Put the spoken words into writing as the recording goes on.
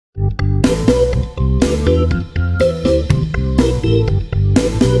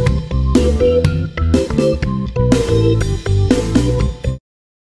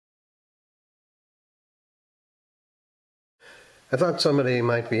I thought somebody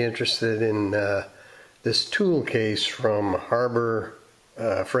might be interested in this tool case from Harbor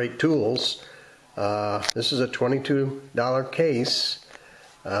Freight Tools. This is a $22 case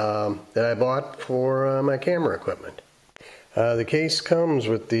that I bought for my camera equipment. The case comes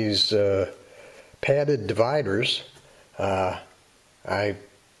with these padded dividers. I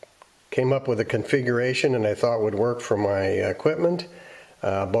came up with a configuration and I thought would work for my equipment.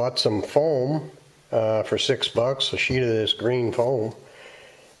 Bought some foam for $6, a sheet of this green foam,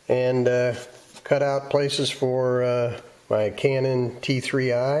 and cut out places for my Canon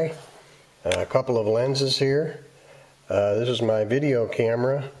T3i, a couple of lenses here. This is my video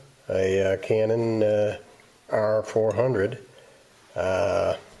camera, a Canon R400.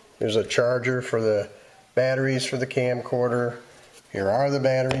 There's a charger for the batteries for the camcorder. Here are the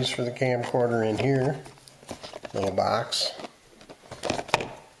batteries for the camcorder in here, little box.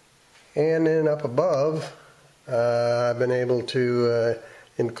 And then up above, I've been able to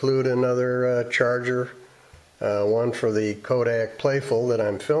include another charger, one for the Kodak Playful that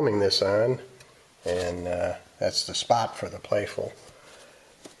I'm filming this on, and that's the spot for the Playful.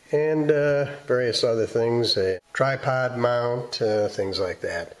 And various other things, a tripod mount, things like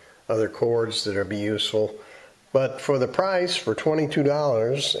that, other cords that will be useful. But for the price, for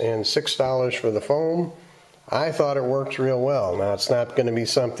 $22 and $6 for the foam, I thought it worked real well. Now, it's not going to be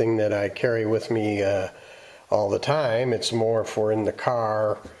something that I carry with me all the time. It's more for in the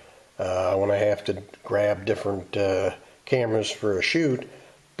car when I have to grab different cameras for a shoot.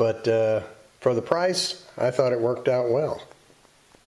 But for the price, I thought it worked out well.